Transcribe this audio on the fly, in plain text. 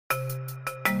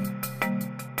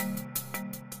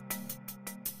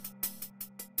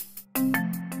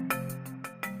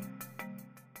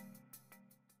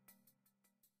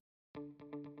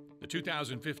The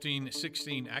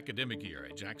 2015-16 academic year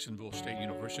at Jacksonville State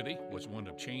University was one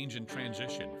of change and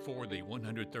transition for the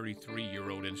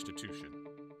 133-year-old institution.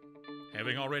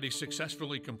 Having already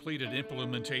successfully completed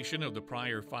implementation of the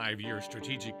prior 5-year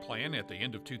strategic plan at the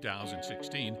end of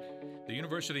 2016, the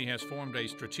university has formed a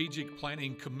strategic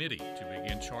planning committee to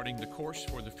begin charting the course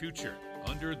for the future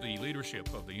under the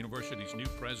leadership of the university's new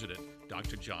president,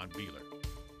 Dr. John Beeler.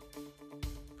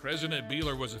 President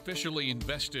Beeler was officially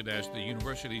invested as the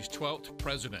university's 12th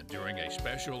president during a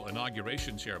special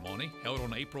inauguration ceremony held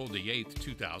on April the 8th,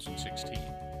 2016.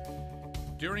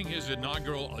 During his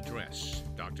inaugural address,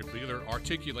 Dr. Beeler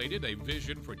articulated a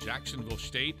vision for Jacksonville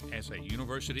State as a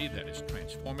university that is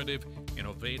transformative,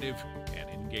 innovative,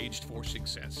 and engaged for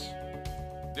success.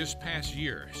 This past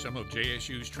year, some of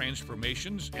JSU's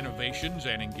transformations, innovations,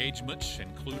 and engagements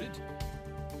included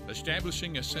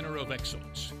establishing a center of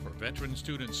excellence for veteran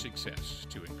student success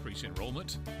to increase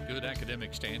enrollment, good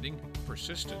academic standing,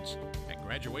 persistence, and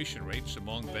graduation rates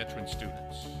among veteran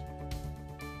students.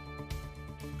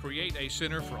 Create a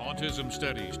Center for Autism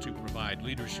Studies to provide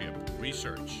leadership,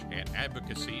 research, and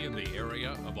advocacy in the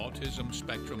area of autism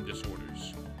spectrum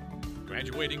disorders.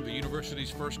 Graduating the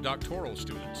university's first doctoral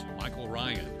student, Michael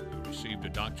Ryan, who received a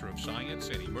Doctor of Science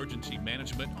in Emergency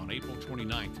Management on April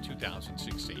 29,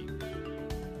 2016.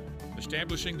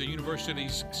 Establishing the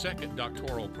university's second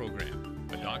doctoral program,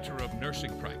 a Doctor of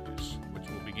Nursing Practice, which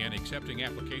will begin accepting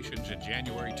applications in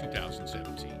January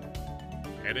 2017.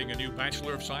 Adding a new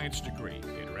Bachelor of Science degree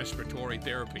in Respiratory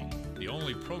Therapy, the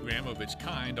only program of its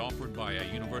kind offered by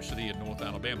a university in North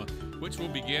Alabama, which will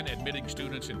begin admitting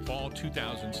students in fall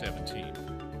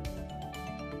 2017.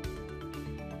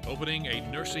 Opening a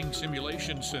Nursing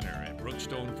Simulation Center at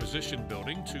Brookstone Physician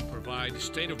Building to provide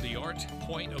state-of-the-art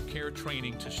point-of-care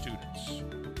training to students.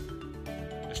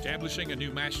 Establishing a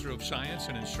new Master of Science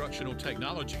in Instructional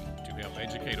Technology to help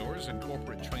educators and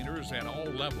corporate trainers at all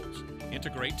levels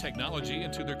integrate technology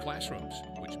into their classrooms,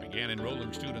 which began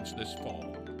enrolling students this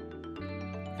fall.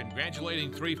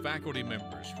 Congratulating 3 faculty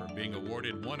members for being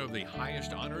awarded one of the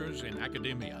highest honors in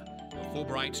academia, the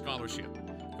Fulbright Scholarship.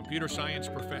 Computer Science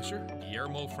Professor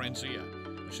Guillermo Franzia,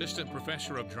 Assistant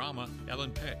Professor of Drama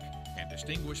Ellen Peck, and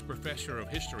Distinguished Professor of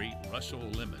History Russell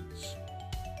Lemons.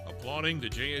 Applauding the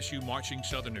JSU Marching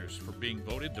Southerners for being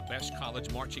voted the best college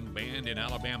marching band in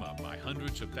Alabama by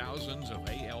hundreds of thousands of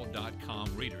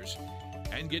AL.com readers,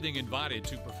 and getting invited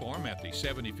to perform at the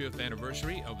 75th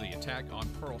anniversary of the attack on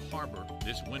Pearl Harbor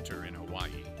this winter in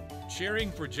Hawaii.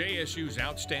 Cheering for JSU's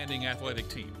outstanding athletic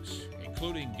teams,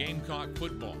 including Gamecock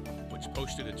football, which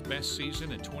posted its best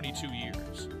season in 22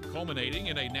 years, culminating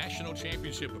in a national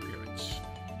championship appearance,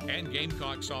 and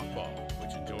Gamecock softball,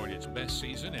 which enjoyed its best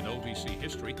season in OVC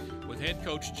history, with head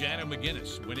coach Jana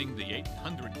McGinnis winning the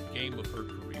 800th game of her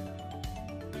career.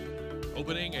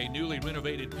 Opening a newly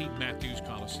renovated Pete Matthews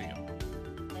Coliseum.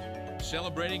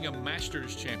 Celebrating a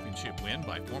Masters Championship win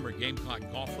by former Gamecock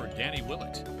golfer Danny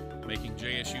Willett, making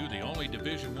JSU the only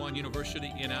Division I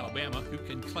university in Alabama who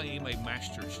can claim a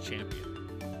Masters champion.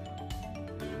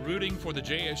 Rooting for the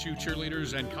JSU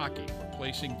cheerleaders and Cocky for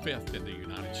placing 5th in the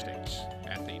United States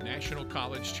at the National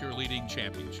College Cheerleading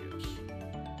Championships.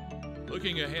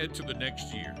 Looking ahead to the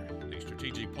next year, the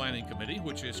Strategic Planning Committee,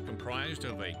 which is comprised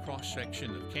of a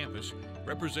cross-section of campus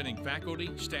representing faculty,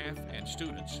 staff, and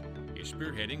students, is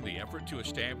spearheading the effort to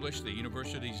establish the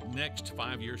university's next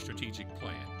 5-year strategic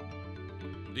plan.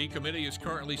 The committee is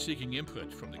currently seeking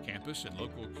input from the campus and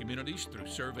local communities through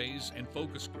surveys and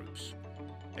focus groups.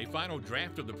 A final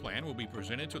draft of the plan will be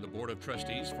presented to the Board of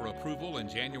Trustees for approval in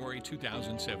January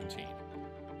 2017.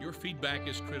 Your feedback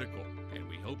is critical, and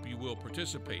we hope you will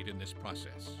participate in this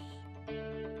process.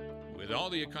 With all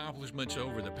the accomplishments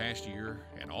over the past year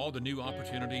and all the new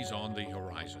opportunities on the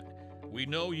horizon, we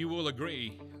know you will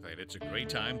agree that it's a great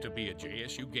time to be a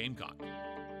JSU Gamecock.